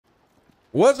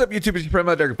What's up, YouTube? It's your friend,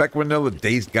 Derek, back with another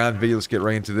Days Gone video. Let's get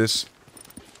right into this.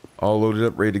 All loaded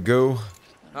up, ready to go.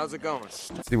 How's it going?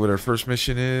 Let's see what our first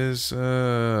mission is.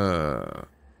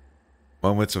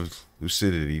 Moments of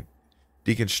Lucidity.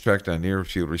 Deacon's tracked on NERO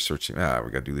field researching. We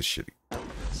gotta do this shit. I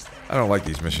don't like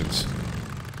these missions.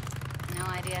 No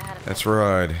idea how to. That's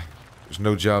right. There's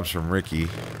no jobs from Ricky.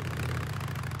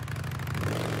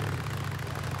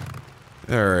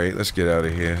 Alright, let's get out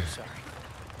of here. Sorry.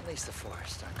 At least the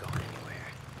forests aren't going anywhere.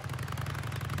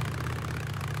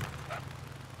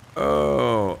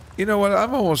 Oh, you know what?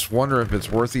 I'm almost wondering if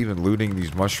it's worth even looting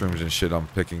these mushrooms and shit I'm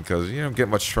picking, because you don't get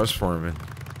much trust for him, and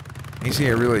I ain't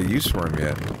seen really a use for him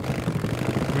yet.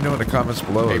 Let me know in the comments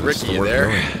below. Hey, Ricky, you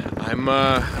there? I'm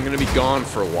gonna be gone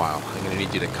for a while. I'm gonna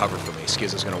need you to cover for me.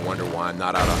 Skiz is gonna wonder why I'm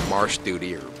not out on marsh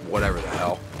duty or whatever the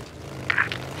hell.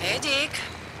 Hey, Deke.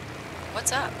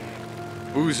 What's up?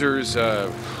 Boozer's,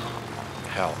 hell.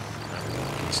 I don't know.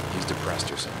 He's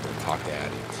depressed or something. Talk to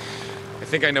Addie. I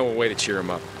think I know a way to cheer him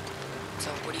up.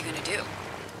 So, what are you gonna do?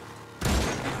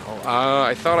 Oh,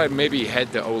 I thought I'd maybe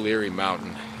head to O'Leary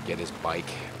Mountain, get his bike,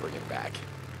 bring it back.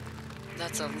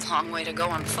 That's a long way to go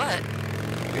on foot.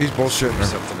 He's bullshitting her.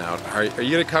 Something out. Are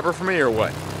you gonna cover for me or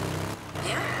what?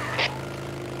 Yeah.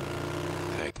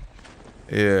 Hey.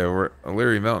 Yeah, we're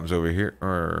O'Leary Mountains over here.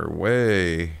 Or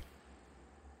way.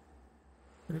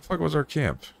 Where the fuck was our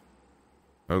camp?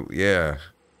 Oh, yeah.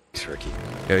 Thanks, Ricky.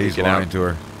 Yeah, he's lying to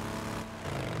her.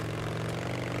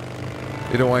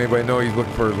 He don't want anybody to know he's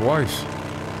looking for his wife.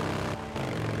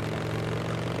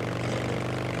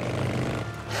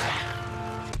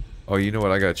 Oh, you know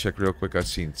what? I gotta check real quick. I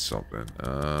seen something.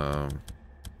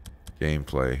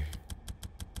 Gameplay.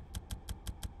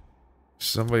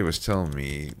 Somebody was telling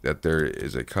me that there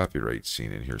is a copyright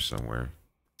scene in here somewhere.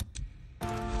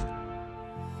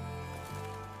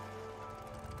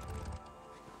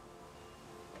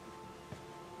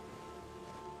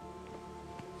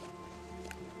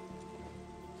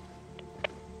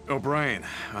 O'Brien,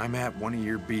 I'm at one of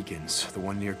your beacons, the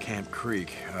one near Camp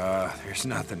Creek. There's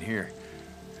nothing here.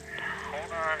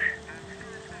 Hold on.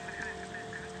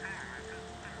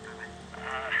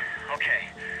 Okay.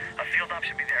 A field op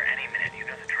should be there any minute. You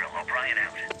know the drill. O'Brien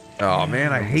out. Oh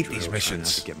man, I hate these Try not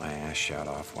missions. to get my ass shot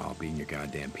off while being your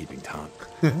goddamn peeping Tom.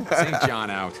 St. John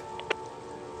out.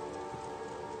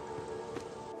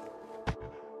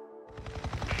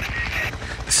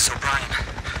 This is O'Brien.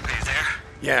 Are you there?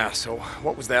 Yeah, so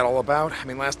what was that all about? I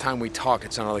mean, last time we talked,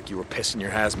 it sounded like you were pissing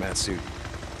your hazmat suit.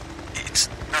 It's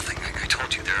nothing. I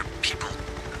told you there are people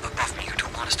above me who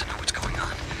don't want us to know what's going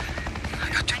on. I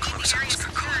got too close. I almost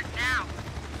got caught. Now.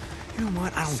 You know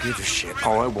what? I don't give a shit.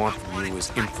 All I want from you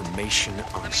is information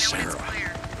on Sarah.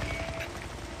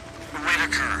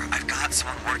 Whitaker, I've got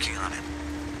someone working on it.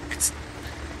 It's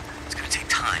gonna take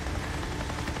time.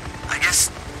 I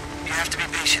guess you have to be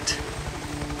patient.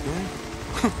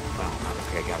 Well, not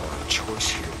like I got a lot of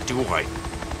choice here, do I?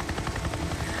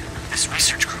 This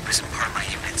research group isn't part of my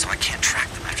unit, so I can't track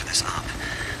them after this op.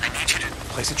 I need you to...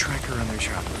 Place a tracker on their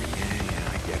chopper.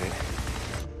 Yeah, I get it.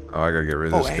 Oh, I gotta get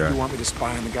rid of this and guy. you want me to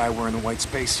spy on the guy wearing the white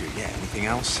spacesuit? Yeah, anything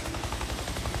else?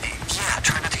 Yeah,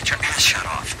 try not to get your ass shot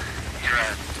off. Your,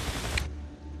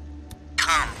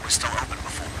 Tom was still open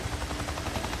before.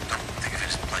 Don't think of it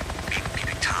as, like, being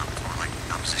peeping Tom, or like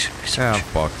opposition research. Ah,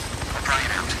 fuck.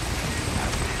 O'Brien out.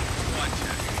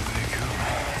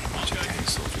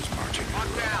 Soldiers marching.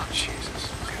 Jesus.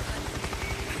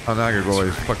 Oh, now I gotta go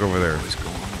like fuck over there. What's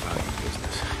going on about your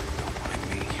business? Don't mind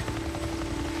me.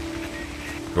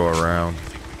 Go around.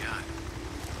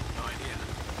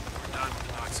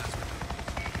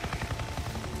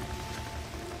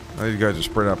 Oh, these guys are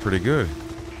spread out pretty good. You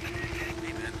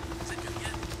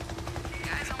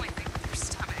guys only think with your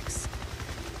stomachs.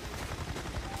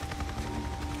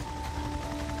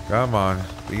 Come on,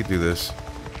 we can do this. You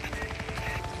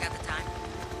got the time?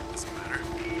 Doesn't matter.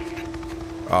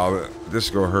 Oh, this is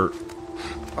gonna hurt.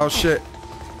 Oh shit.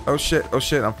 Oh shit. Oh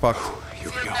shit. I'm fucked.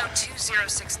 Field note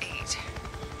 2068.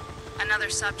 Another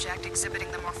subject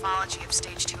exhibiting the morphology of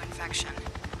stage 2 infection.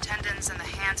 Tendons in the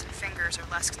hands and fingers are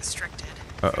less constricted.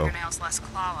 Fingernails less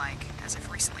claw-like, as if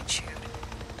recently chewed.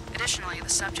 Additionally, the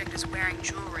subject is wearing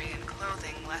jewelry and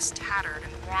clothing less tattered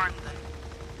and worn than...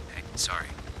 Hey, sorry.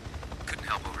 Couldn't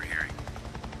help overhearing.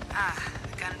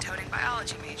 a gun-toting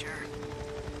biology major.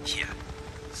 Yeah,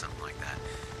 something like that.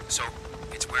 So,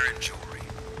 it's wearing jewelry.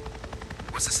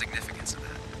 What's the significance of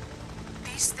that?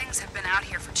 These things have been out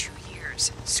here for 2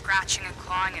 years, scratching and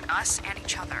clawing at us and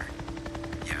each other.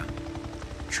 Yeah.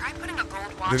 Try putting a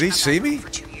gold watch Did he on see that me? for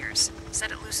 2 years.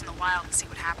 Set it loose in the wild and see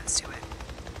what happens to it.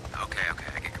 Okay, I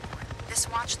get your point. This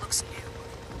watch looks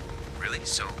new. Really?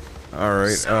 So, All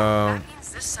right. So, that means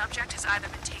this subject has either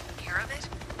been taking care of it,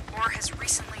 or has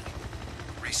recently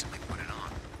Put it on.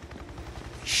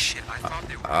 Shit, I thought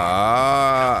they were...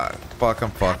 Fuck,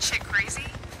 I'm fucked. shit crazy?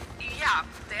 Yeah,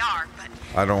 they are, but...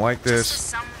 I don't like Just as this.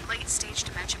 some late-stage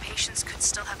dementia patients could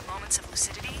still have moments of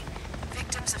lucidity,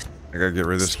 victims of I gotta get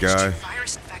rid of this stage 2 guy.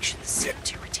 virus infections seem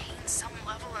to retain some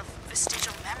level of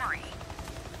vestigial memory.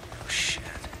 Oh, shit.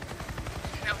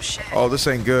 No shit. Oh, this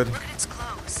ain't good. Look at its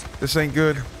clothes. This ain't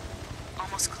good.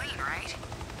 Almost clean, right?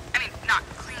 I mean, not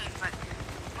clean, but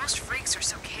most freaks are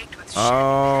so caked with shit.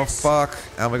 Oh, and piss. fuck.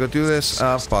 I'm gonna go do this.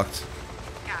 I'm fucked.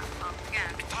 Yeah, well, again,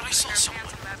 I thought I saw their someone.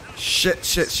 pants and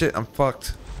baboons. Shit. I'm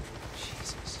fucked.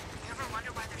 Jesus. You ever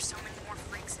wonder why there's so many more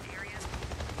freaks in areas where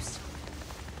there used to be?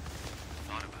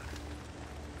 Thought about it.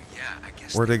 But yeah, I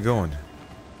guess... Where are they going? Yeah,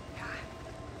 I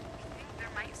think there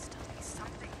might still be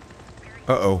something buried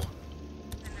Uh-oh.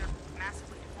 in their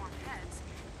massively deformed heads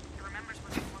that remembers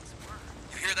what they once were.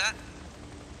 You hear that?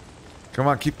 Come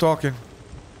on, keep talking.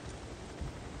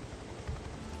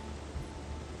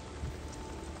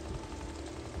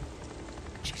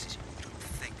 Jesus, you don't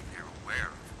think they're aware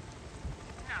of...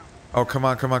 No, Oh, come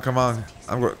on.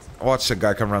 I'm gonna watch that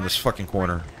guy come around this fucking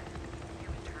corner.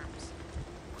 human terms.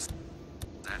 What's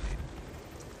that mean?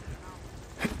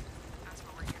 That's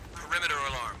what we're here to find. Perimeter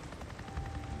alarm.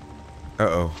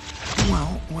 Uh-oh.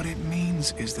 Well, what it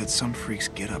means is that some freaks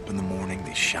get up in the morning,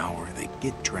 they shower, they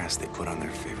get dressed, they put on their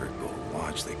favorite gold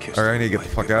watch, they kiss All right, I their need to get the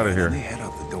wife fuck goodbye, outta and here. They head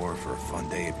out the door for a fun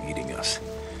day of eating us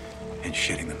and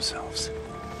shitting themselves.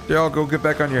 Y'all go get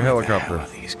back on your What the helicopter. hell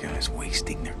are these guys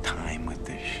wasting their time with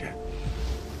this shit?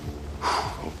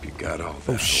 Hope you got all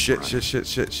that. Oh, shit.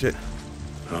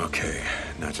 Okay,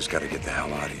 now just gotta get the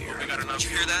hell out of here. We got enough.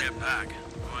 Did you hear that? Get back.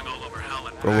 Going all over hell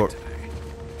and Go look.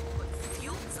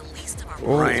 Fuel's the least of our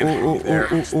Oh, Ryan, oh, you there?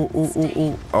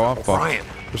 oh. Oh, I'm fucked. Ryan.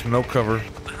 There's no cover.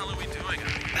 What the hell are we doing?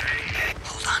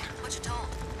 Hold on. What you told?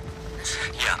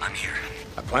 Yeah, I'm here.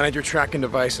 I planted your tracking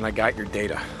device and I got your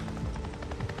data.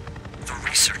 The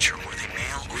researcher, were they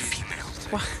male or female?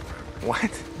 What?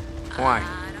 Why?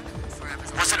 I don't know. Forever.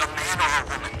 Was it a man or a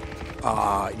woman?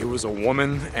 It was a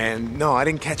woman, and no, I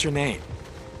didn't catch her name.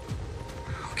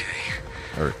 Okay.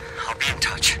 All right. I'll be in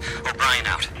touch. O'Brien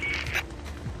out.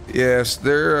 Yes,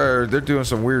 they're doing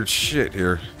some weird shit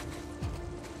here.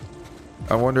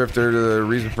 I wonder if they're the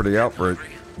reason for the outbreak.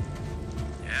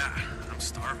 Yeah, I'm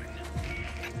starving.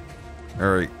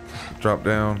 All right, drop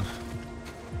down.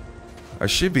 I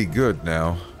should be good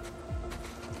now.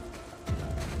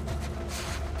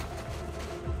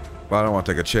 But I don't want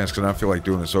to take a chance because I don't feel like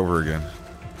doing this over again.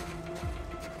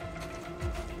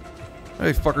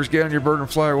 Hey, fuckers, get on your bird and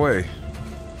fly away.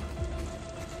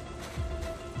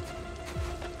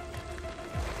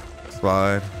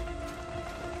 Slide.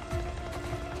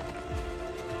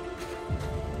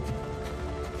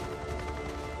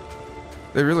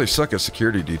 They really suck at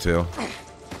security detail.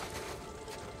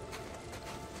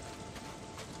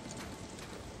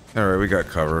 Alright, we got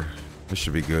cover. This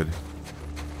should be good.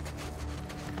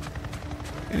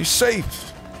 And he's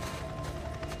safe!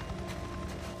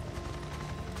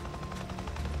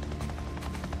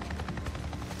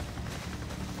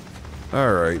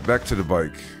 Alright, back to the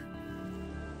bike.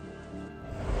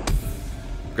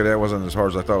 Okay, that wasn't as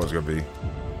hard as I thought it was going to be.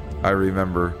 I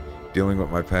remember dealing with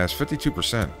my past.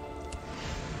 52%.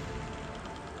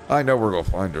 I know we're going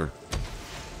to find her.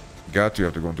 Got to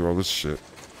after going through all this shit.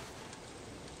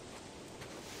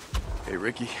 Hey,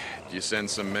 Ricky, did you send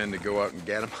some men to go out and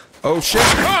get him? Oh shit!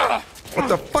 What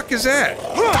the fuck is that?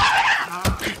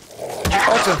 Oh,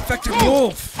 it's an infected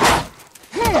wolf!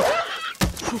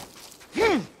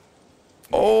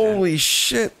 Holy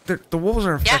shit! The wolves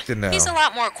are infected now. He's a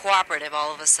lot more cooperative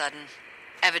all of a sudden.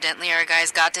 Evidently, our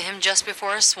guys got to him just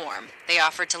before a swarm. They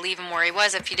offered to leave him where he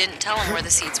was if you didn't tell him where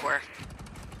the seeds were.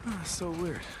 Oh, so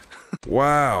weird.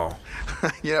 Wow.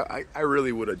 I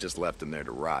really would have just left him there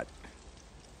to rot.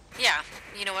 Yeah,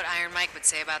 you know what Iron Mike would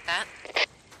say about that?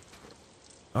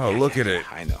 Oh, look at it.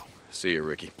 I know. See you,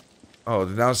 Ricky. Oh,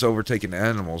 now it's overtaking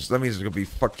animals. That means it's gonna be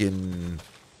fucking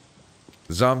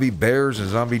zombie bears and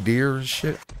zombie deer and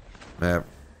shit. Map,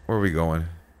 where are we going?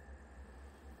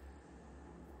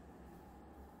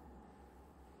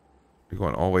 We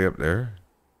going all the way up there?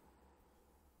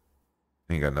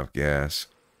 Ain't got enough gas.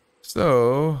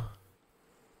 So,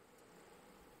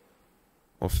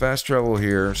 well, fast travel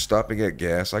here, stop and get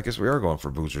gas. I guess we are going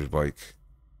for Boozer's bike.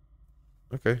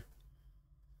 Okay.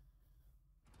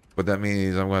 But that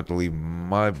means I'm going to have to leave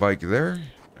my bike there.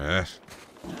 Someone's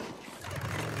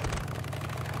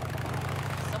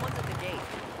at the gate.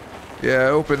 Yeah,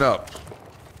 open up.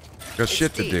 Got It's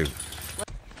shit to do. Steve.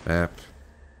 Map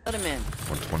Let him in.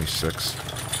 126.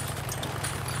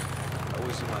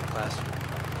 was in my classroom.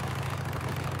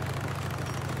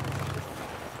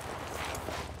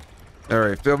 All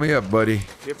right, fill me up, buddy.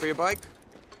 Here for your bike?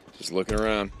 Just looking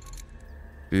around.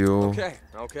 Fuel.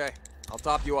 Okay. I'll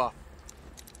top you off.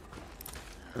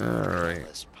 All right.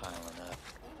 Less piling up.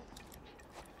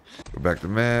 Go back to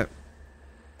map.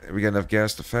 We got enough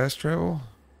gas to fast travel?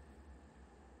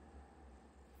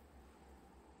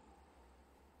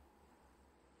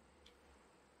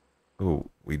 Oh,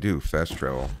 we do. Fast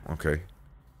travel. Okay.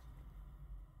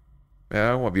 Man, I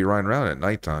don't want to be riding around at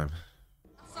nighttime.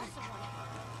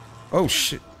 Oh,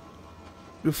 shit.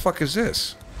 Who the fuck is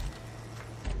this?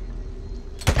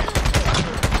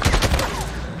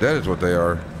 That is what they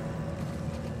are.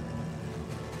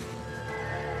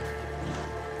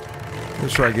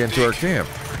 Let's try to get into our camp.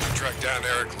 Track down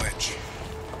Eric Lynch.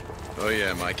 Oh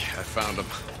yeah, Mike. I found him.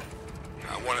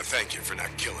 I want to thank you for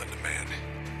not killing the man.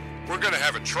 We're gonna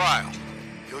have a trial.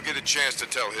 He'll get a chance to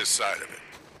tell his side of it.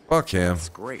 Fuck him. That's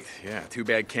great. Yeah, too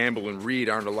bad Campbell and Reed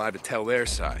aren't allowed to tell their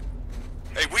side.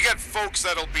 Hey, we got folks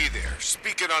that'll be there,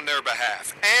 speaking on their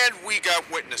behalf. And we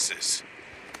got witnesses.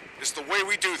 It's the way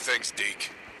we do things, Deke.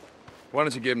 Why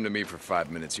don't you give him to me for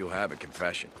 5 minutes? You'll have a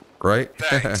confession. Right?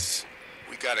 Thanks.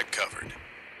 We got it covered.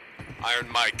 Iron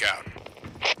Mike out.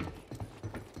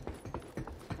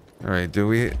 Alright,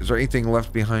 is there anything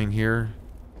left behind here?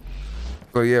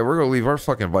 Oh yeah, we're gonna leave our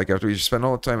fucking bike after we just spent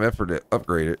all the time effort to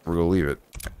upgrade it. We're gonna leave it.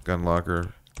 Gun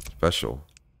locker, special.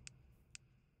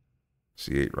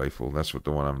 C8 rifle, that's what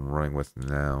the one I'm running with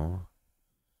now.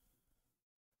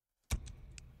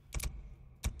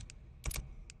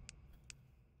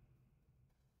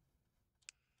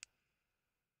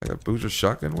 I got Boozer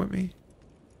shotgun with me?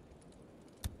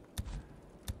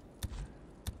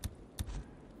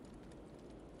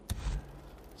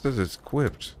 It says it's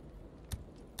equipped.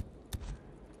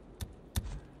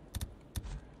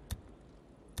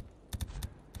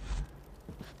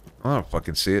 I don't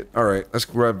fucking see it. Alright, let's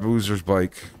grab Boozer's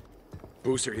bike.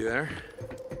 Booster, you there?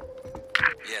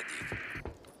 Yeah, Deacon.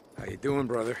 How you doing,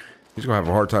 brother? He's gonna have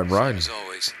a hard time riding. As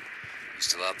always. You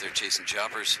still out there chasing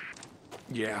choppers?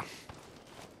 Yeah.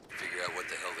 Figure out what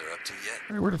the hell they're up to yet?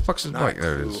 Hey, where the fuck's his bike?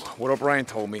 There it is. What O'Brien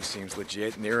told me seems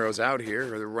legit. NERO's out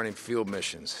here, or they're running field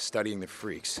missions, studying the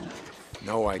freaks.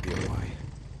 No idea why.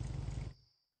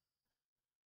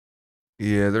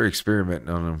 Yeah, they're experimenting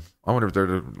on them. I wonder if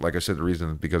they're, like I said, the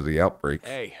reason because of the outbreak.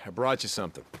 Hey, I brought you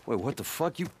something. Wait, what the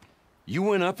fuck? You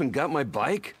went up and got my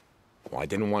bike? Well, I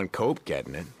didn't want Cope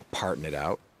getting it, parting it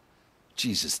out.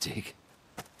 Jesus, Deke.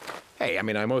 Hey, I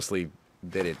mean, I mostly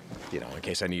did it, in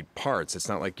case I need parts. It's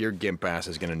not like your gimp ass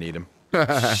is gonna need them.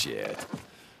 Shit.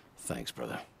 Thanks,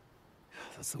 brother.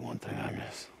 That's the one thing I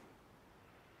miss.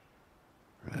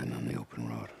 Riding on the open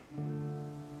road.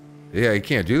 Yeah, you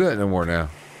can't do that no more now.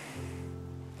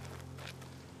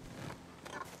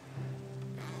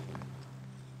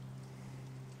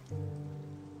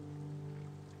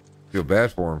 Feel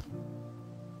bad for him.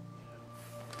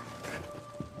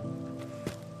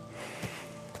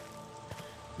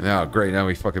 Now, great. Now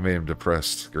we fucking made him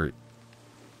depressed. Great.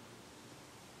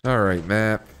 All right,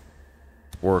 map.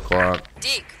 4 o'clock.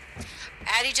 Deke,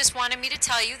 Addie just wanted me to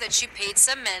tell you that she paid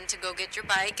some men to go get your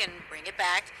bike and bring it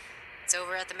back. It's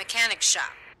over at the mechanic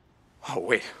shop. Oh,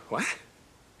 wait, what?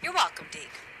 You're welcome, Deke.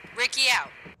 Ricky out.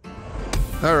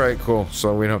 All right, cool.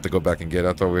 So we don't have to go back and get it.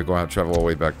 I thought we were going to have to travel all the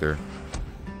way back there.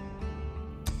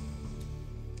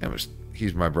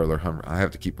 He's my brother. I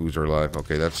have to keep Boozer alive.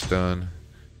 Okay, that's done.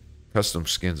 Custom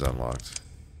skins unlocked.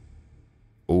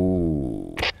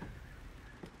 Ooh.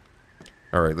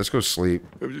 All right, let's go sleep.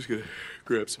 I'm just gonna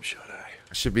grab some shut-eye.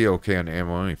 I should be okay on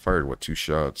ammo. I only fired, what, 2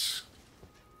 shots?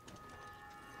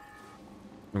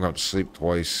 I'm going to sleep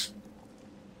twice.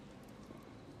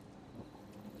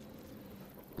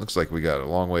 Looks like we got a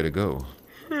long way to go.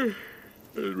 I'm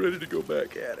ready to go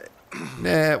back at it.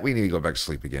 Nah, we need to go back to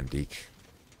sleep again, Deke.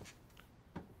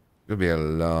 It'll be a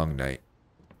long night.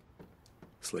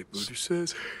 It's like Boozer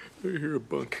says, I hear a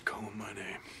bunk calling my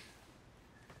name.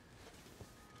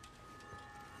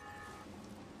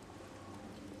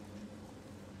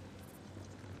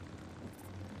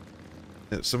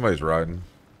 Yeah, somebody's riding.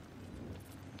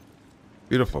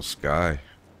 Beautiful sky.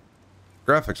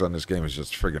 Graphics on this game is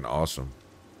just friggin' awesome.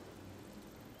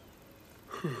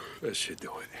 That should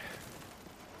do it.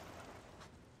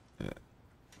 Yeah.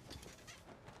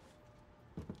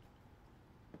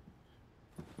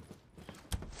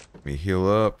 Let me heal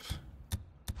up.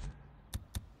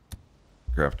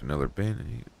 Craft another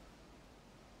bandage.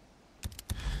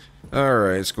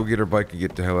 Alright, let's go get our bike and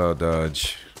get the hell out of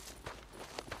Dodge.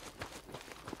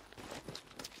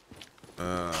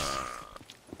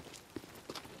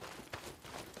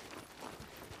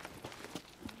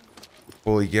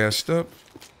 Fully gassed up.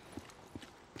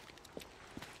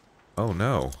 Oh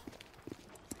no.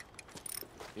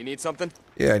 You need something?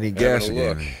 Yeah, I need gas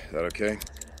again. Is that okay?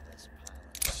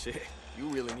 Shit, you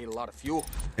really need a lot of fuel.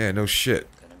 Yeah, no shit.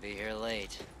 Gonna be here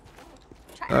late.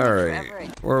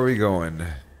 Alright, where are we going?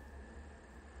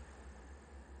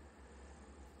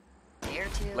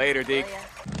 Later, Deke.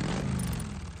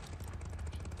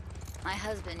 My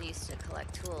husband used to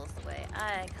collect tools the way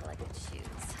I collected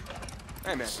shoes.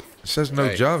 Hey, man. It says no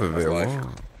Hey, job how's available. life?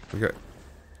 We got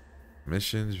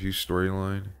missions, view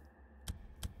storyline.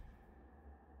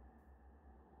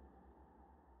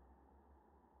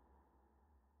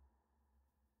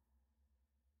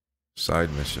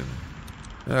 Side mission.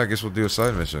 Yeah, I guess we'll do a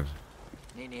side mission.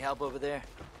 Need any help over there?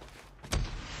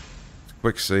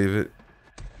 Quick save it.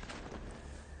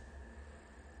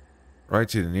 Right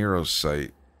to the NERO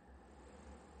site.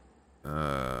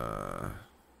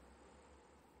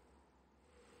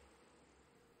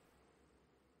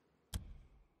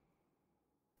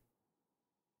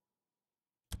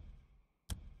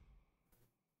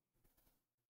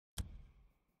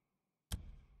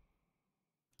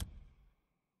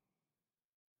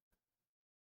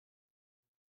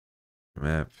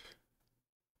 Map.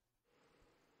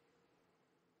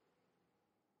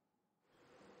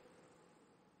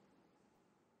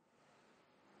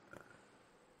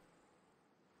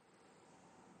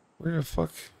 Where the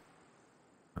fuck?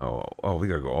 Oh, we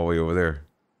gotta go all the way over there.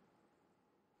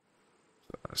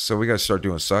 So we gotta start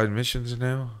doing side missions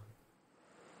now?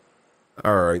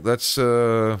 Alright, let's,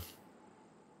 fuck.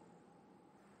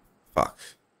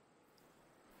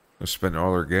 Let's spend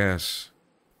all our gas.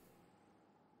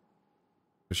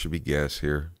 There should be gas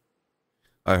here.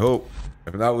 I hope.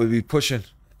 If not, we'll be pushing.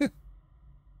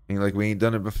 Ain't like we ain't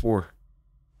done it before.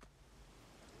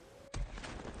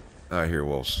 I hear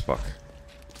wolves. Fuck.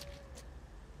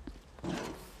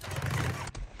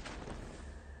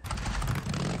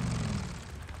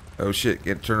 Oh shit,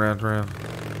 turn around.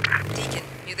 Deacon,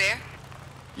 you there?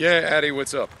 Yeah, Addie,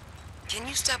 what's up? Can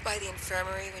you stop by the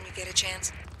infirmary when you get a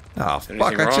chance? Oh, fuck,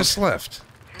 Anything I wrong? just left.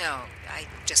 No, I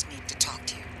just need to talk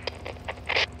to you.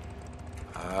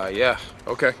 Yeah,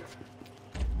 okay.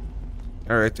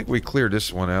 Alright, I think we cleared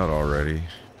this one out already.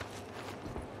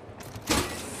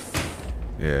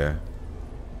 Yeah.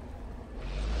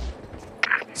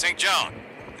 St. John,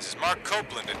 this is Mark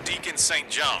Copeland at Deacon St.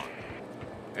 John.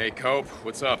 Hey, Cope,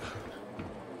 what's up?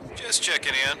 Just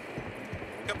checking in.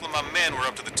 A couple of my men were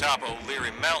up to the top of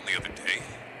O'Leary Mountain the other day.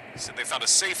 Said they found a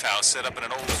safe house set up in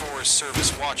an old Forest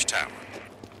Service watchtower.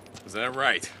 Is that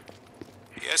right?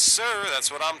 Yes, sir,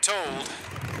 that's what I'm told.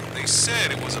 They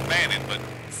said it was abandoned, but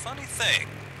funny thing,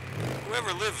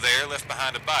 whoever lived there left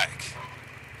behind a bike.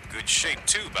 Good shape,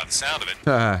 too, by the sound of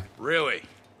it. Really?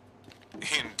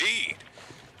 Indeed.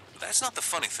 But that's not the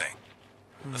funny thing.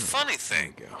 The funny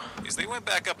thing is they went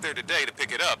back up there today to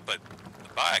pick it up, but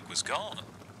the bike was gone.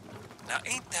 Now,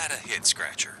 ain't that a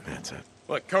head-scratcher? That's it.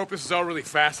 Look, Cope, this is all really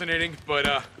fascinating, but,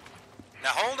 Now,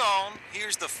 hold on.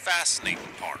 Here's the fascinating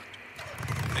part.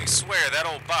 They swear that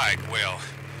old bike, well,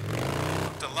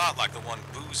 looked a lot like the one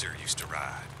Boozer used to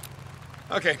ride.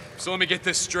 Okay, so let me get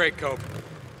this straight, Cope.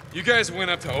 You guys went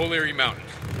up to O'Leary Mountain,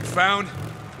 found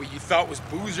what you thought was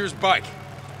Boozer's bike,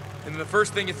 and then the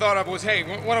first thing you thought of was, hey,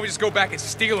 why don't we just go back and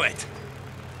steal it?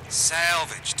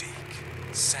 Salvage, Deke.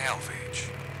 Salvage.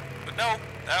 But no,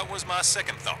 that was my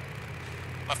second thought.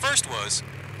 My first was,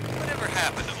 whatever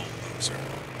happened to old Boozer?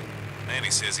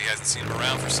 Manny says he hasn't seen him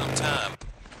around for some time.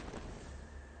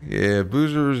 Yeah,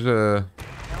 Boozer's,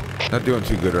 not doing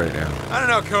too good right now. I don't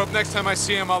know, Cope. Next time I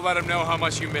see him, I'll let him know how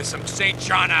much you miss him. St.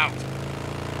 John out.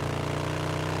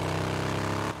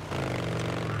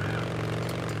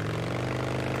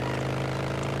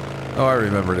 Oh, I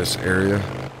remember this area.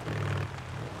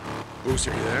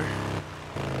 Boozer, you there?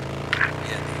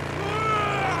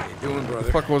 Yeah, How you doing, What the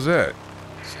brother? fuck was that?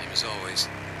 same as always.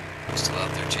 You still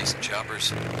out there chasing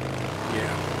choppers? Yeah.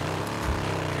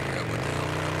 Figure out what the hell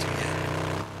we're up to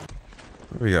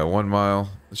yet. We got 1 mile.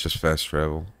 Let's just fast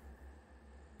travel.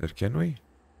 Can we?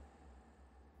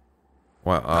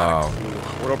 Wow. Oh.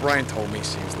 What O'Brien told me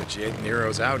seems legit.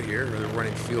 NERO's out here, or they're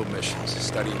running field missions,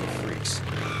 studying the freaks.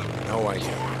 No idea.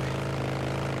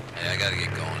 Hey, I gotta get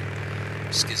going.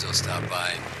 Skizzo stopped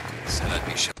by. Said I'd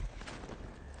be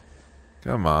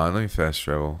Come on, let me fast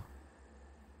travel.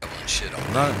 shoveling shit on.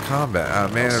 I'm not in combat. Ah,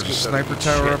 man, there's a sniper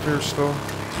tower up here still.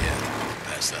 Yeah,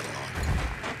 pass that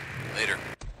along. Later.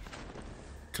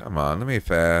 Come on, let me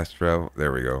fast travel.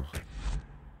 There we go.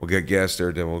 We'll get gas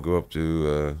there, then we'll go up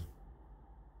to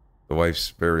the wife's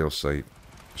burial site.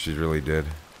 She's really dead.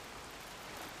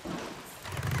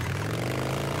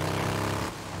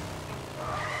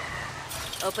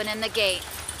 Opening the gate.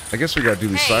 I guess we gotta do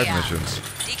these side Hey, missions.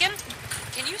 Deacon,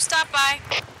 can you stop by?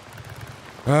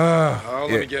 Let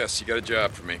me guess. You got a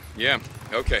job for me. Yeah.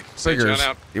 Okay. St. John Figures.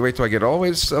 out. You wait till I get all the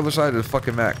way to the other side of the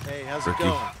fucking map. Hey, how's Ricky. it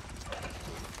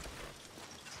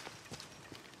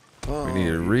going? We need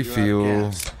a you're out of refuel.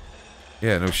 gas.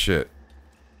 Yeah, no shit.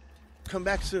 Come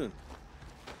back soon.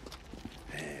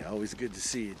 Hey, always good to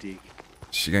see you, Deke.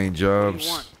 She got any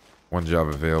jobs? One job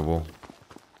available.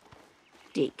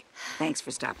 Deke, thanks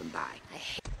for stopping by.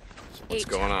 What's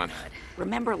going on?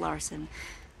 Remember Larson?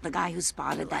 The guy who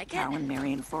spotted that cow in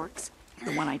Marion Forks?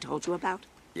 The one I told you about?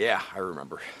 Yeah, I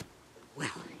remember. Well,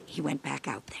 he went back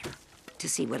out there to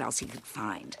see what else he could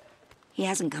find. He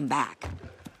hasn't come back.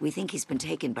 We think he's been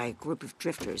taken by a group of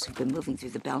drifters who've been moving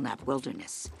through the Belknap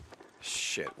wilderness.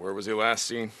 Shit, where was he last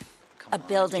seen? A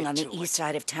building on the east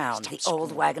side of town, the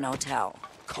old Wagon Hotel.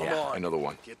 Come on. Another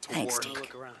one. Thanks,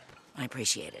 Deke. I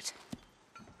appreciate it.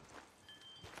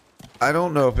 I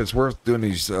don't know if it's worth doing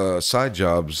these side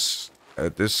jobs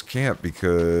at this camp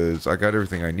because I got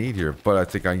everything I need here. But I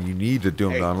think you need to do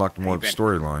them to unlock more of the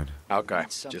storyline. Okay,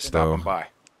 just stopping by.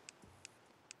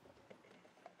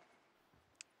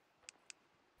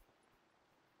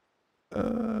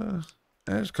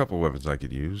 There's a couple weapons I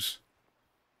could use.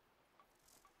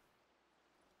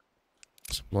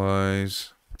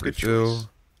 Supplies. Refill.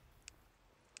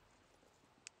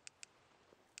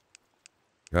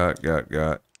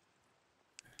 Got.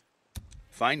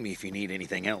 Find me if you need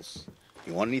anything else.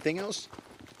 You want anything else?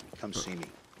 Come see me.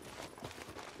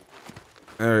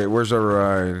 Alright, where's our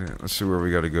ride? Let's see where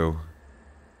we gotta go.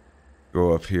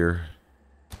 Go up here.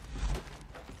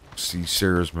 See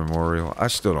Sarah's memorial. I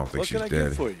still don't think she's dead. What can I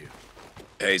do for you?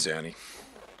 Hey, Zanny.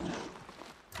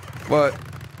 But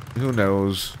who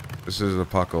knows? This is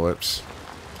apocalypse.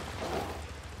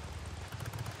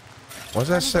 What's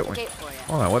that say?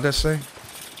 Hold on, what'd that say?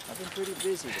 I've been pretty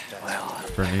busy the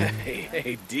past. Well,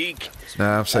 hey, Deke.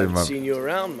 Nah, I'm saving my. Haven't seen you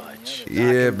around much.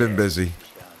 Yeah, been busy.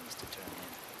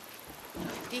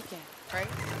 Deacon, right?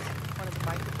 One of the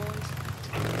biker boys?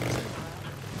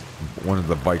 One of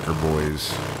the biker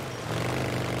boys.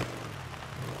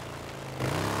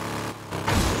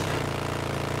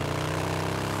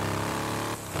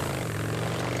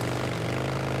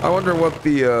 I wonder what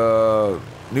the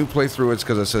new playthrough is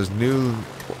because it says new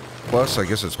plus. I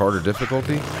guess it's harder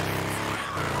difficulty.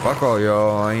 Fuck all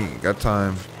y'all. I ain't got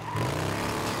time.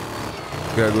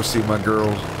 Gotta go see my girl.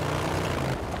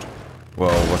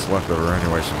 Well, what's left of her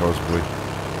anyway, supposedly.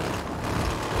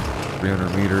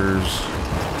 300 meters.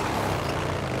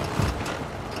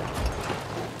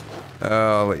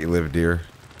 I'll let you live, dear.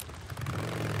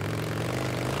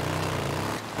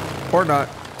 Or not.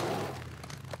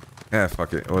 Yeah,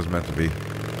 fuck it. It wasn't meant to be. Wait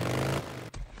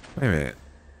a minute.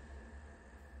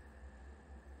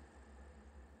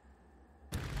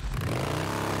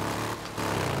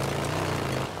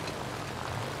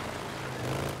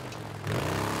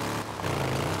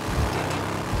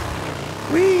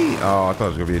 Whee! Oh, I thought it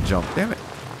was going to be a jump. Damn it.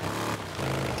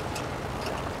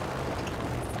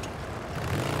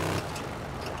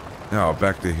 No,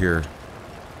 back to here.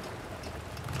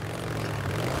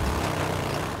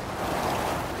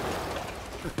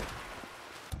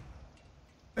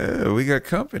 Oh, we got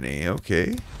company.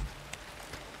 Okay.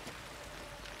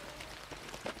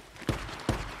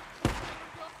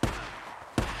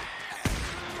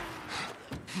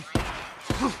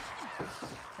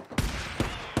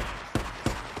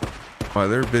 Well,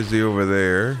 they're busy over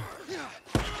there.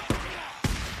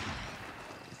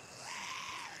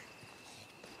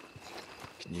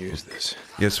 Can use this.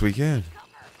 Yes, we can.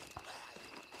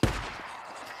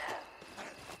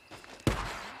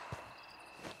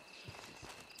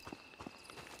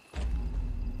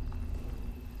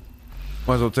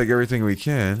 Might as well take everything we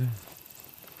can.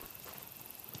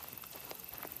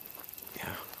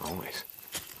 Yeah, always.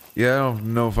 Yeah, I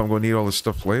don't know if I'm going to need all this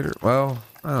stuff later. Well,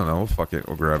 I don't know. Fuck it.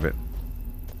 We'll grab it.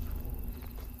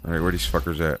 Alright, where these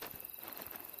fuckers at?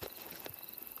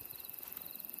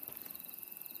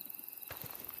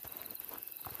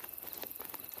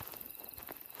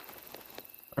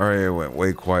 Alright, it went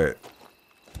way quiet.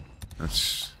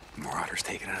 That's... Marauders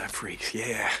taking out freaks.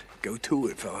 Yeah, go to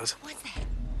it, fellas. What's that?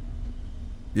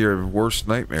 Your worst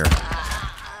nightmare.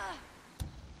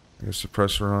 Your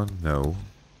suppressor on? No.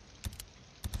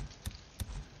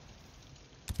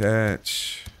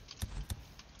 Catch.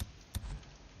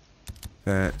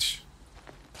 Catch.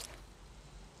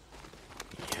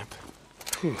 Yep.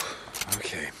 Whew.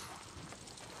 Okay.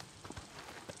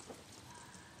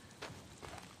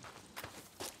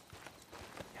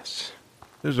 Yes.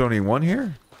 There's only one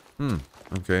here?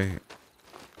 Okay.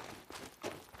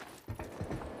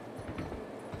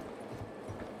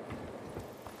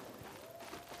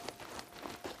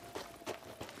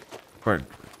 But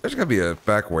there's gonna be a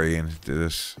back way into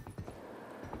this.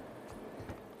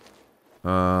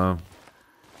 How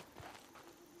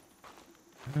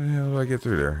the hell do I get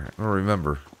through there? I don't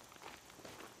remember.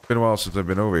 It's been a while since I've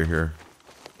been over here.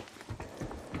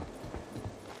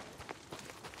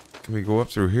 Can we go up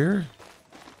through here?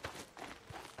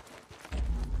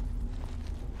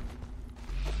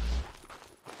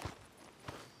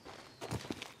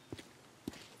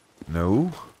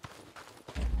 No.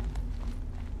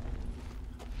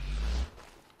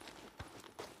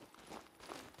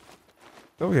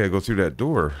 Oh yeah, go through that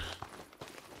door.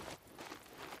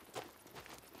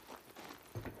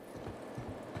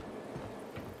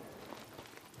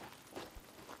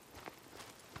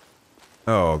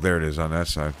 Oh, there it is on that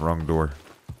side. Wrong door.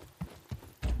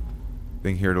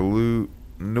 Thing here to loot.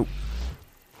 Nope.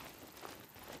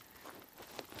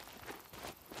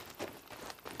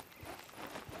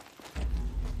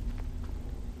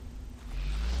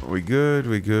 We good,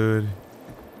 we good.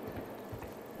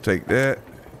 Take that.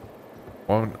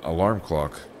 One alarm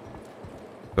clock.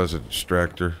 Does a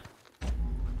distractor.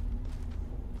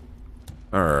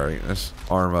 Alright, let's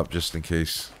arm up just in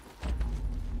case.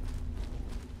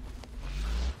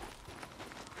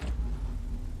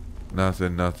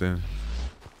 Nothing, nothing.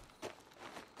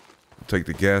 Take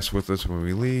the gas with us when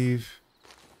we leave.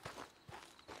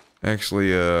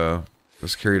 Actually,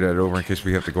 let's carry that over in case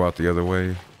we have to go out the other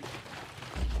way.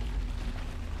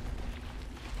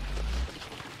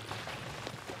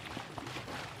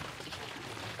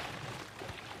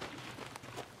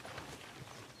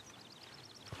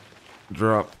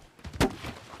 Drop.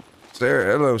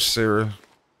 Sarah, hello, Sarah.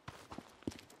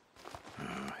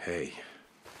 Hey,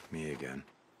 me again.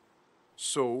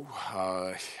 So,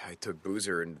 I took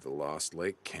Boozer into the Lost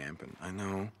Lake camp, and I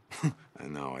know,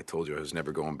 I told you I was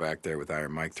never going back there with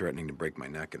Iron Mike threatening to break my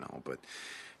neck and all, but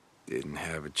didn't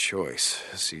have a choice.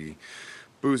 See,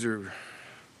 Boozer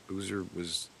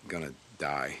was gonna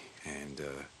die, and,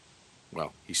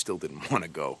 well, he still didn't want to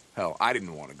go. Hell, I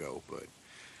didn't want to go, but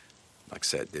like I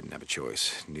said, didn't have a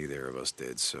choice. Neither of us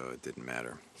did, so it didn't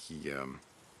matter. He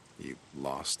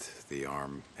lost the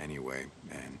arm anyway,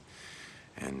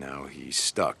 and now he's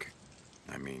stuck.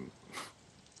 I mean,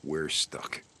 we're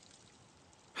stuck.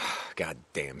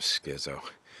 Goddamn Skizzo.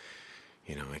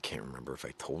 You know, I can't remember if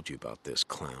I told you about this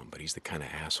clown, but he's the kind of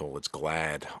asshole that's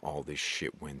glad all this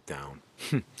shit went down.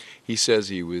 He says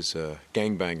he was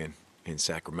gangbanging in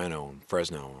Sacramento and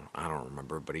Fresno. I don't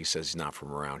remember, but he says he's not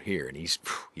from around here, and he's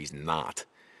not.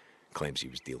 Claims he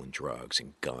was dealing drugs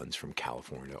and guns from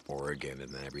California to Oregon,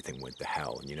 and then everything went to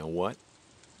hell. And you know what?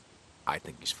 I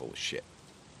think he's full of shit.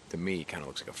 To me, he kind of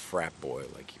looks like a frat boy,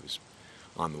 like he was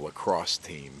on the lacrosse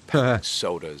team, packing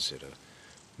sodas at a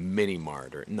mini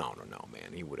mart. Or no,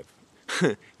 man. He would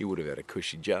have he would have had a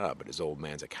cushy job at his old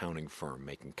man's accounting firm,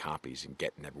 making copies and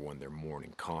getting everyone their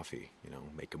morning coffee. You know,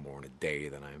 making more in a day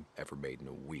than I ever made in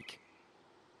a week.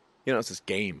 You know, it's this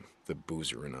game that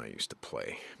Boozer and I used to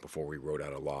play before we rode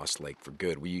out of Lost Lake for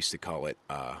good. We used to call it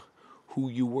Who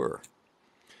You Were.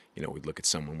 You know, we'd look at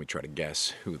someone, we'd try to guess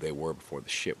who they were before the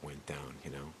shit went down,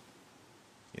 you know.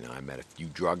 You know, I met a few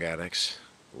drug addicts,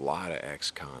 a lot of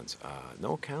ex-cons,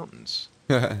 no accountants.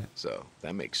 So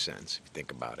that makes sense if you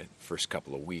think about it. First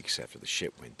couple of weeks after the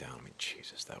shit went down, I mean,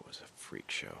 Jesus, that was a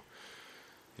freak show.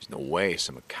 There's no way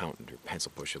some accountant or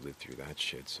pencil pusher lived through that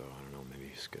shit, so I don't know,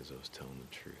 maybe Skizzo's telling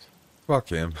the truth. Fuck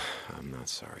him. I'm not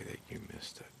sorry that you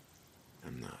missed it.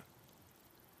 I'm not.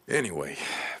 Anyway,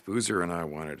 Boozer and I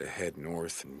wanted to head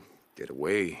north and get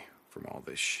away from all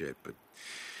this shit, but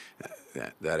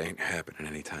that ain't happening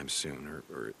anytime soon,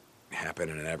 or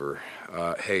happening ever.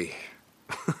 Hey,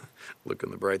 look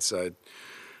on the bright side.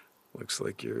 Looks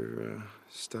like you're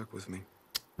stuck with me.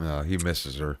 He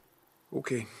misses her.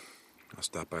 Okay, I'll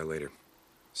stop by later.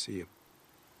 See you.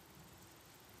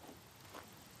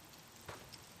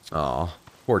 Aw,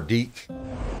 poor Deke.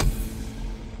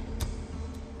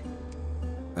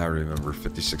 I remember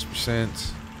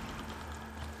 56%.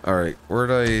 Alright,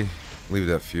 where'd I leave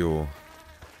that fuel?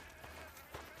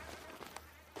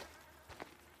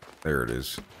 There it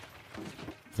is.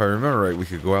 If I remember right, we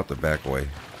could go out the back way.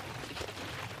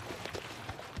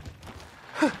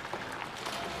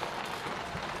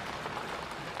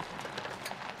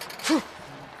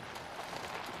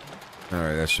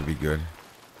 Alright, that should be good.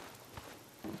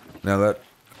 Now that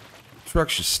truck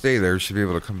should stay there. Should be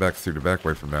able to come back through the back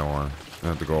way from now on. Don't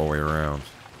have to go all the way around.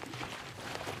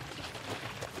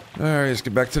 Alright, let's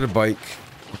get back to the bike.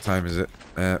 What time is it?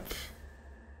 Damn,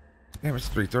 it's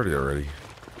 3:30 already.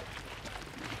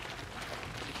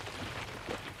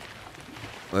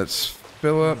 Let's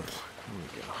fill up. Here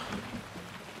we go.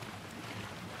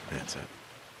 That's it.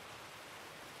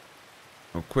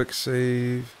 quick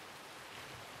save.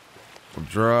 We'll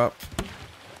drop.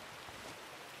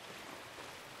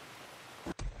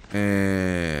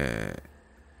 And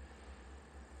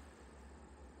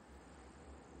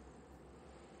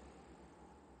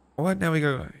what? Now we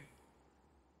go.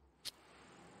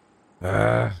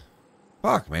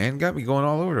 Fuck, man. Got me going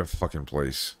all over the fucking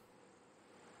place.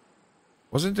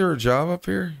 Wasn't there a job up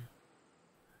here?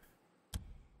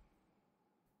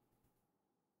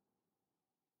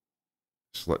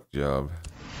 Select job.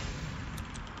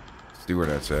 Let's see where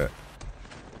that's at.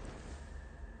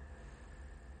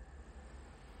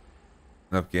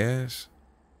 Enough gas?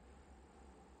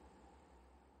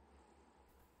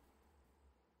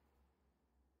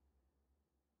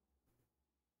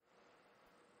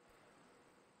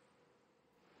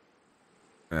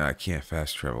 Nah, I can't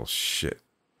fast travel. Shit.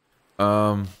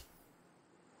 Yeah,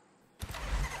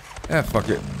 fuck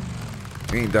it.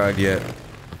 We ain't died yet.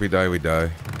 If we die, we die.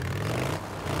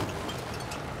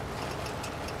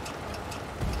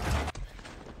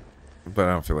 But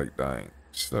I don't feel like dying.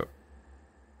 So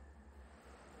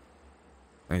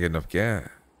I ain't get enough gas.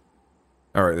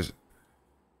 Alright, there's...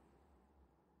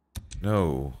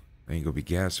 No. I ain't gonna be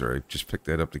gas, or I just picked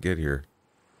that up to get here.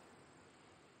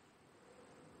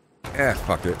 Eh,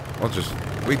 fuck it. I'll just...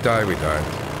 We die, we die.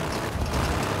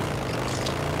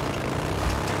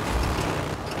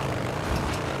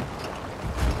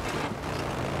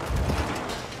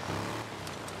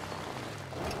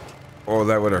 Oh,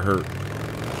 that would have hurt.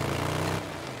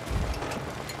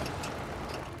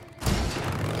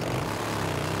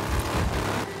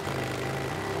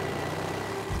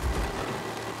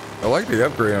 I like the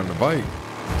upgrade on the bike.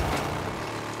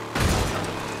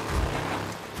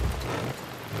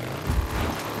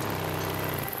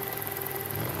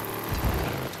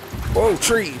 Whoa,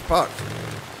 tree! Fuck.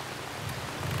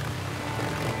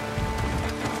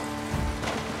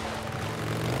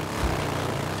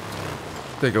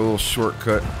 Take a little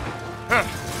shortcut.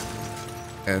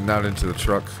 And not into the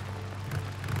truck.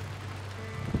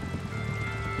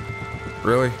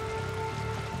 Really?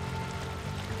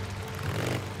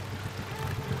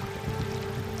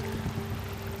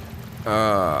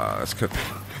 That's good.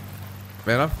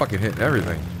 Man, I'm fucking hitting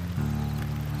everything.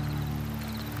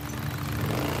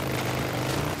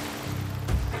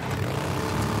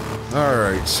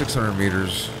 Alright, 600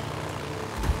 meters.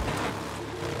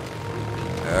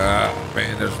 Ah,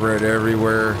 man, there's red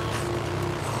everywhere.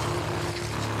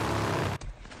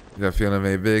 I got a feeling I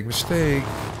made a big mistake.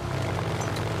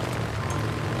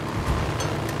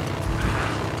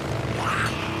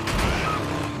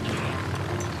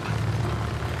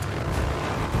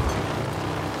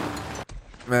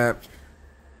 Map.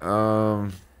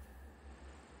 We're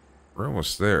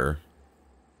almost there.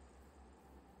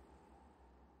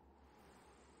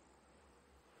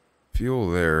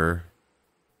 Fuel there.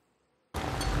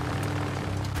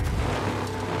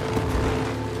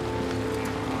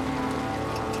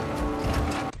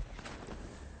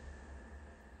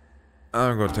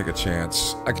 I'm gonna take a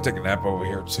chance. I can take a nap over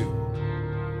here too.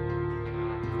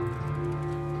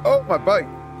 Oh, my bike.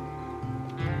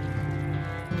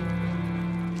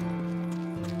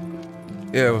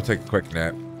 Yeah, we'll take a quick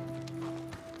nap.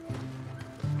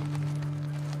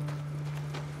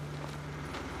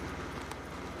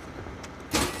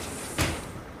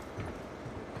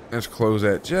 Let's close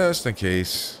that just in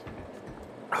case.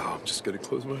 Oh, I'm just gonna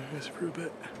close my eyes for a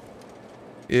bit.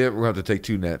 Yeah, we're gonna have to take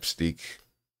 2 naps, Deke.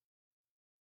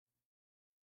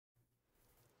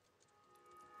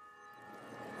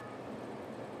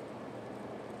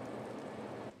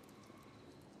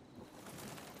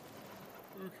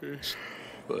 Okay,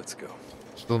 let's go.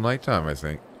 Still nighttime, I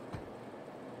think.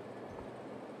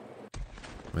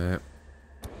 Man.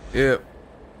 Yep.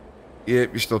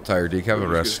 Yep, you're still tired, Deke. Have a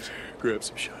rest. Grab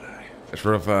some shut-eye. It's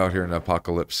rough out here in the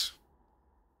apocalypse.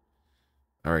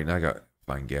 Alright, now I got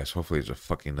fine gas. Hopefully there's a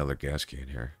fucking another gas can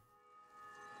here.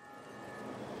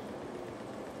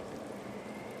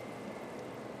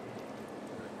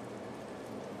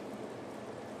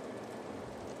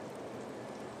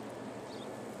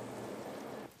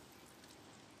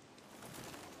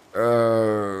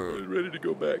 Ready to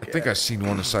go back. I think I seen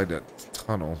one inside that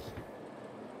tunnel.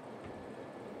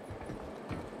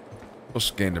 We'll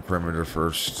scan the perimeter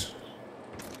first.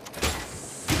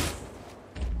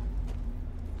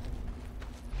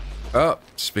 Oh,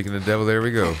 speaking of the devil, there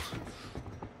we go.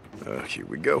 Here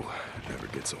we go. Never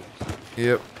gets old.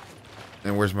 Yep.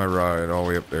 And where's my ride? All the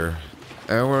way up there.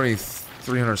 And we're only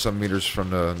 300 some meters from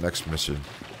the next mission.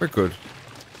 We're good.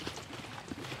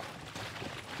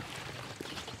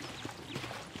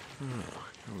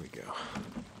 Here we go.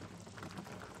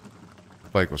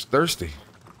 Bike was thirsty.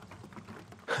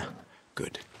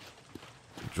 Good.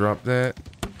 drop that.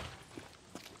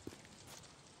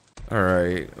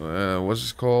 Alright, what's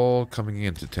this called? Coming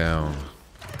into town.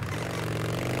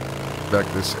 Back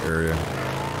this area.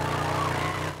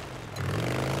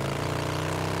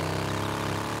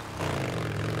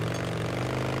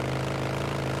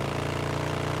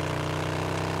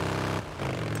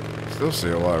 Still see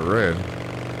a lot of red.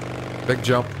 Big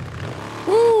jump.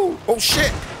 Woo! Oh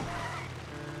shit!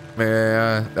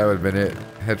 Man, that would have been it.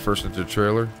 Head first into the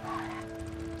trailer.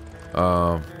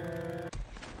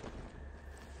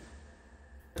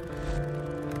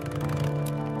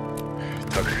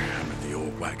 Tucker, I'm at the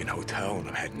old wagon hotel and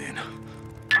I'm heading in.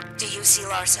 Do you see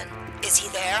Larson? Is he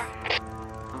there?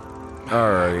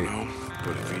 Alright. No,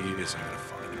 but if he is, I'm gonna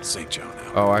find him in St. John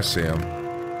now. Oh, I see him.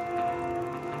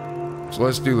 So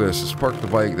let's do this. Let's park the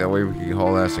bike. That way we can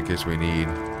haul ass in case we need.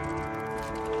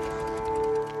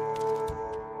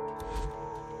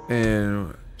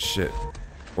 And shit.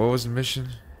 What was the mission?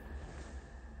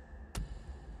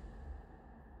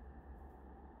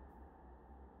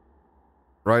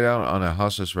 Ride out on a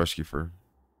hostage rescue for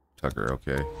Tucker.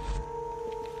 Okay.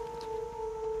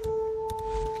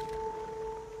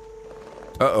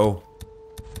 Uh-oh.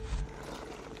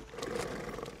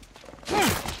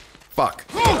 Fuck.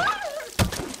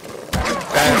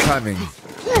 Bad timing.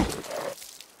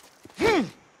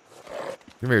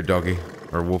 Come here, doggy.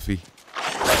 Or wolfie.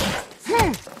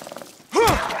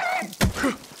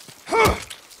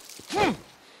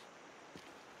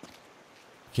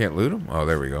 Can't loot him? Oh,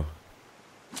 there we go.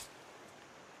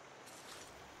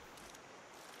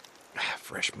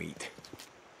 Fresh meat.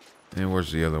 And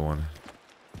where's the other one?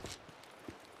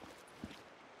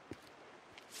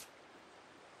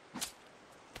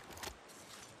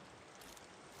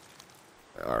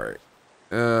 Alright.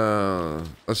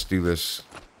 Let's do this.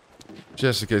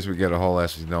 Just in case we get a haul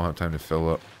ass and don't have time to fill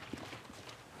up.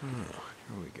 Here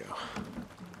we go.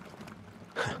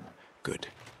 Good.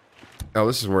 Oh,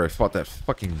 this is where I fought that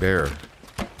fucking bear.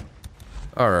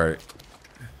 Alright.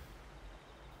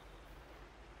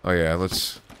 Oh yeah,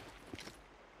 let's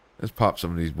pop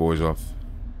some of these boys off.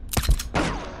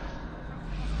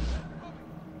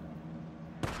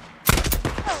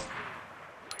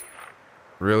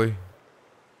 Really?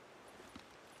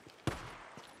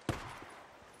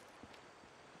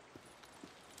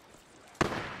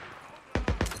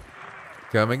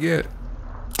 Come and get.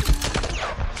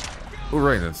 Oh,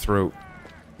 right in the throat.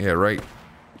 Yeah, right.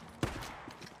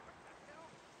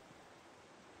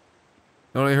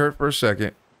 Only hurt for a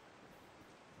second.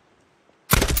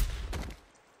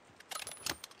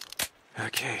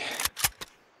 Okay.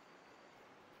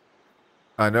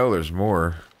 I know there's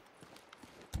more.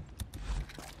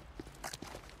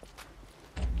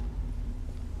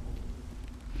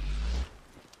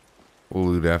 We'll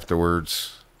loot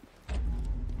afterwards.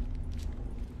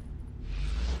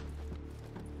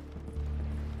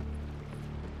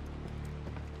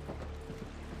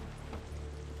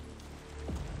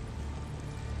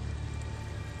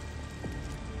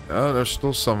 Oh, there's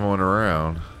still someone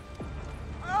around.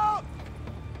 Help!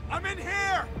 I'm in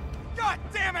here! God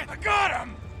damn it! I got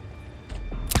him!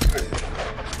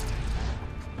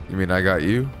 You mean I got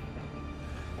you?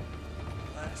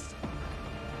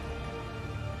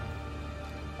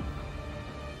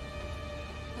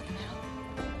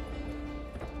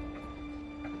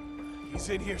 He's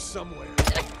in here somewhere.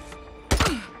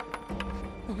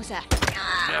 What was that?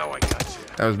 Now I got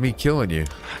you. That was me killing you.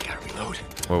 I gotta reload.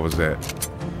 What was that?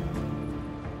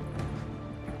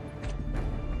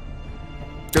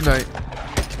 Good night.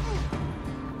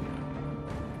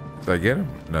 Did I get him?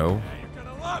 No. You're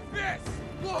gonna love this!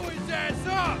 Blow his ass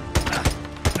up!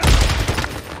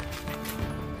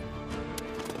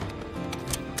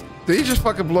 Did he just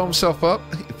fucking blow himself up?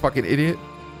 You fucking idiot.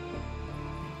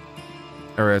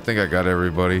 Alright, I think I got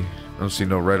everybody. I don't see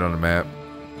no red on the map.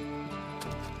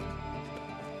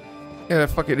 Yeah, that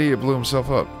fucking idiot blew himself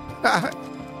up.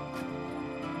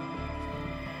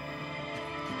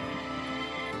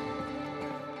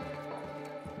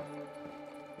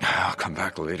 I'll come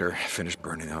back later, finish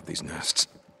burning out these nests.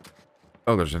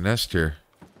 Oh, there's a nest here.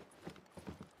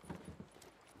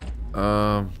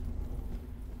 Gotta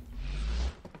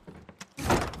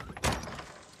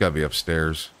be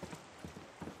upstairs.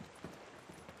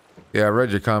 Yeah, I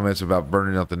read your comments about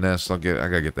burning out the nest. I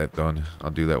gotta get that done.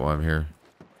 I'll do that while I'm here.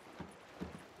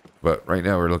 But right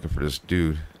now we're looking for this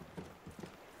dude.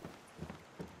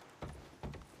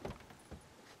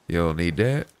 You'll need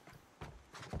that.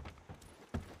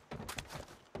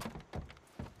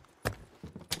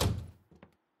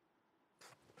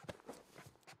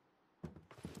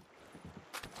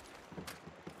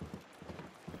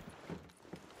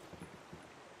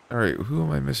 Alright, who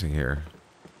am I missing here?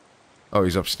 Oh,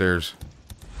 he's upstairs.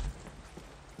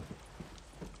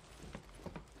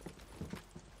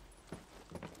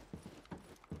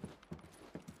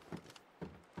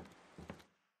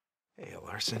 Hey,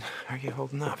 Larson, how are you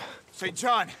holding up? St.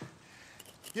 John,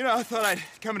 you know, I thought I'd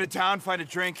come into town, find a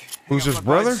drink. Who's his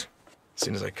brother? As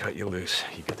soon as I cut you loose,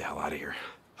 you get the hell out of here.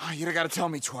 Oh, you don't gotta tell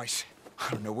me twice. I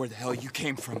don't know where the hell you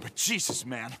came from, but Jesus,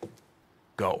 man.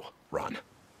 Go. Run.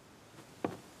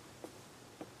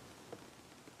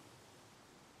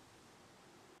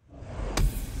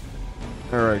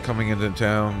 Alright, coming into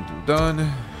town. Done.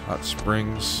 Hot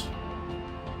Springs.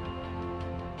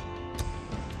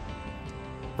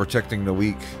 Protecting the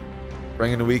weak.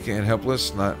 Bringing the weak and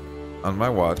helpless. Not on my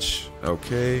watch.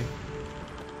 Okay.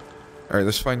 Alright,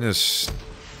 let's find this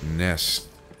nest.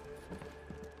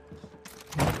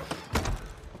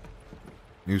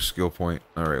 New skill point.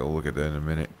 Alright, we'll look at that in a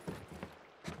minute.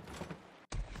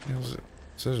 It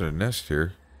says there's a nest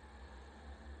here.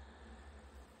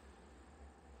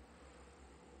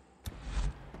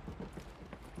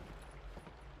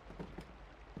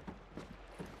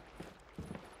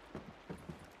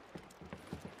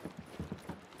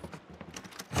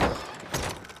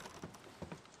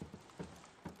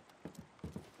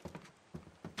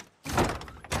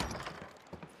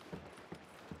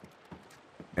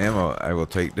 Ammo, I will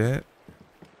take that.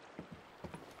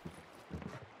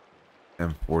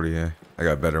 M40, yeah. I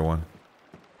got a better one.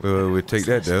 We'll take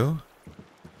that though.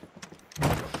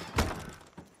 I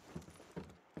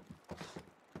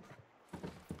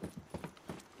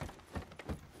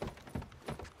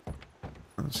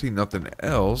don't see nothing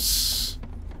else.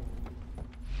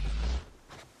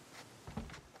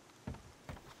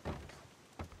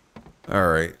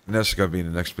 Alright, Nest's gotta be in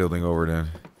the next building over then.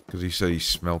 Because he said he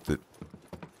smelt it.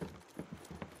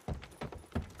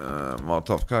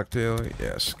 Molotov cocktail.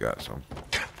 Yes, got some.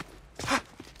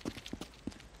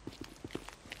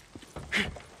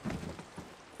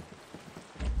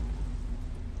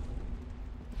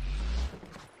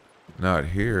 Not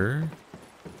here.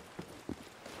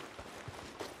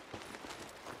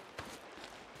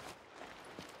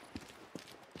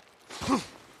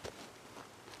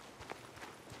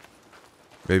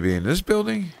 Maybe in this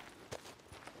building?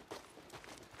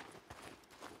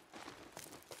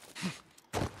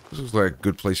 This looks like a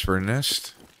good place for a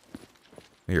nest.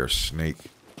 Here, a snake.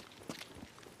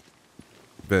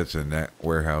 Bet it's in that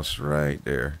warehouse right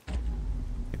there.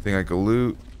 Anything I can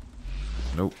loot?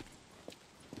 Nope.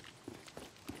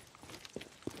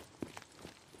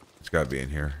 It's gotta be in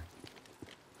here.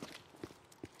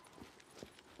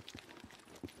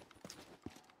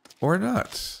 Or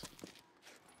not.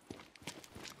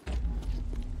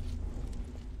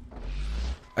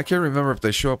 I can't remember if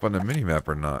they show up on the minimap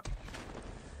or not.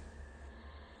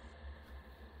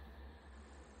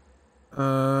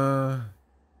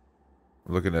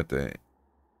 Looking at the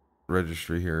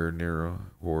registry here, NERO,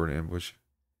 horde, ambush.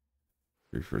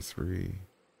 3 for 3.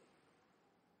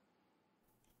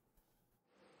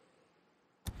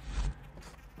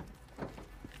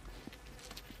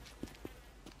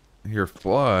 Here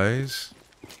flies.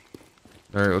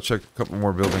 Alright, let's check a couple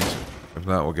more buildings. If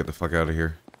not, we'll get the fuck out of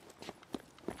here.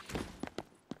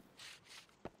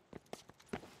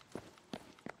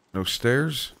 No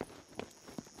stairs?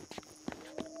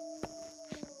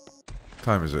 What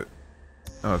time is it?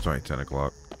 Oh, it's only 10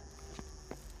 o'clock.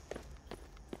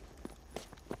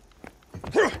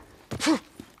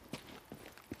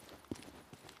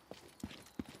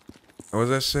 What does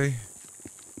that say?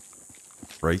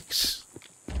 Brakes.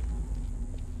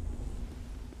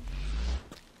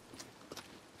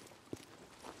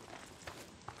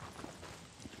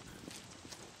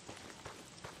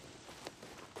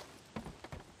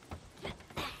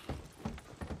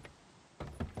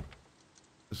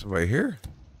 Somebody here?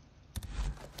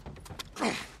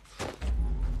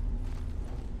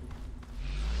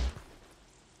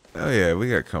 Oh yeah, we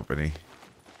got company.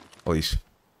 All these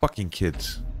fucking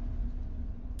kids.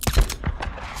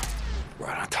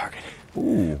 Right on target.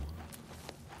 Ooh.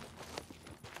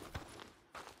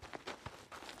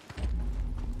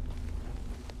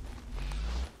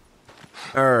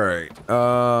 Alright.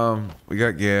 We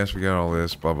got gas, we got all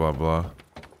this, blah blah blah.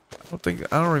 I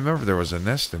don't remember there was a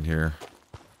nest in here.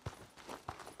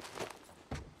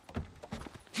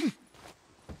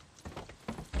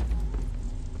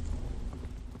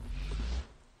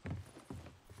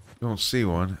 Don't see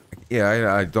one.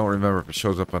 Yeah, I don't remember if it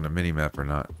shows up on the mini-map or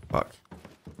not. Fuck.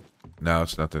 No,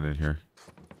 it's nothing in here.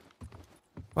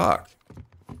 Fuck.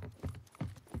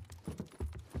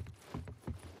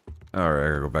 Alright, I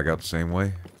gotta go back out the same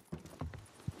way.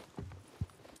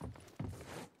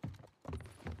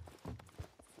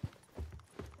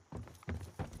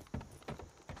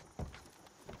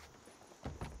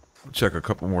 check a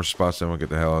couple more spots, then we'll get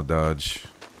the hell out of Dodge.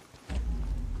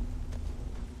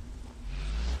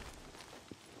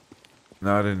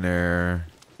 Not in there.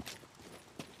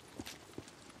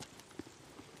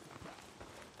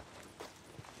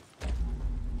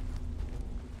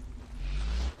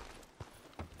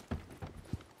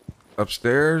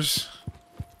 Upstairs?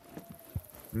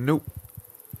 Nope.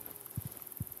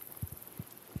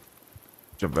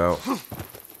 Jump out.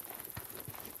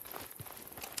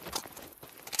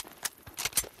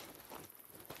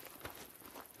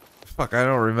 Fuck, I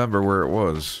don't remember where it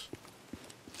was.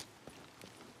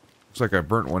 Looks like I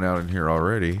burnt one out in here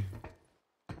already.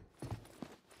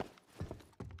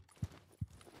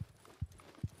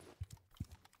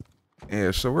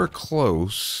 Yeah, so we're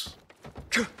close.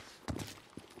 In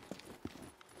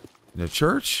the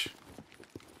church?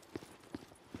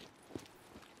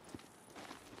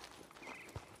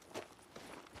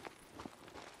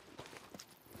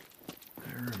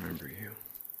 I remember you.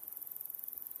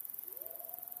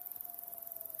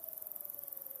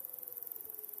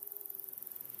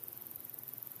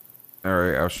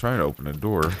 Alright, I was trying to open the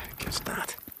door. I guess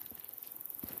not.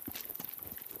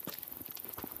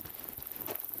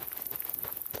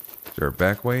 Is there a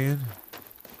back way in?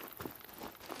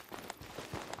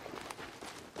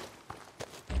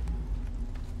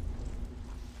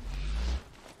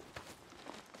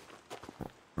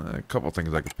 A couple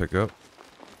things I could pick up.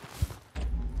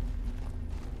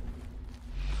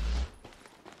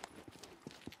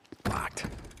 Locked.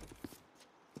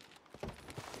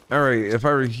 Alright, if I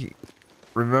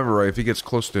remember right, if he gets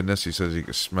close to this, he says he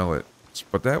can smell it.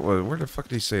 But that was... Where the fuck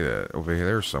did he say that? Over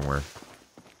there somewhere.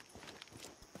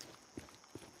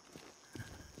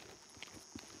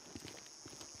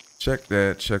 Check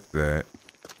that, check that.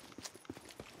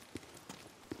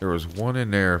 There was one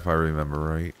in there, if I remember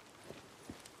right.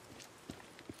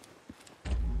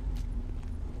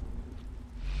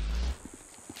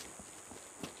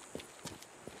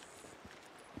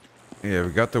 Yeah,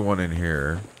 we got the one in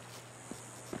here.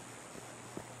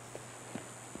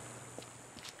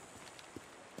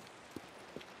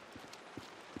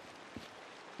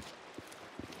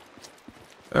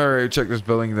 Alright, check this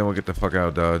building, then we'll get the fuck out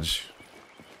of Dodge.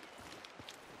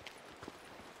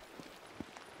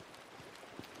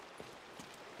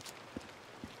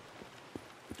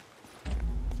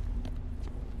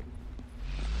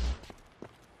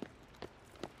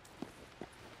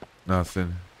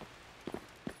 Nothing.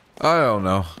 I don't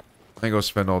know. I ain't gonna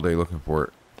spend all day looking for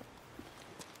it.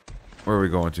 Where are we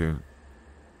going to?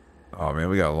 Oh man,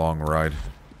 we got a long ride.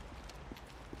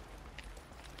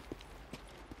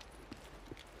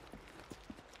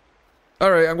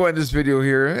 Alright, I'm going to end this video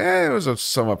here. It was a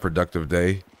somewhat productive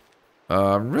day.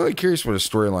 I'm really curious what the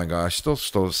storyline got. I still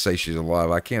say she's alive.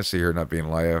 I can't see her not being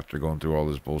alive after going through all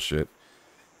this bullshit.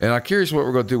 And I'm curious what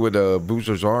we're going to do with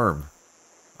Boozer's arm.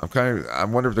 I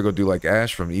wonder if they're going to do like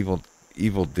Ash from Evil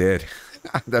Dead.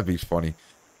 That'd be funny.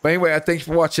 But anyway, I thanks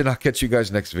for watching. I'll catch you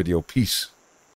guys next video. Peace.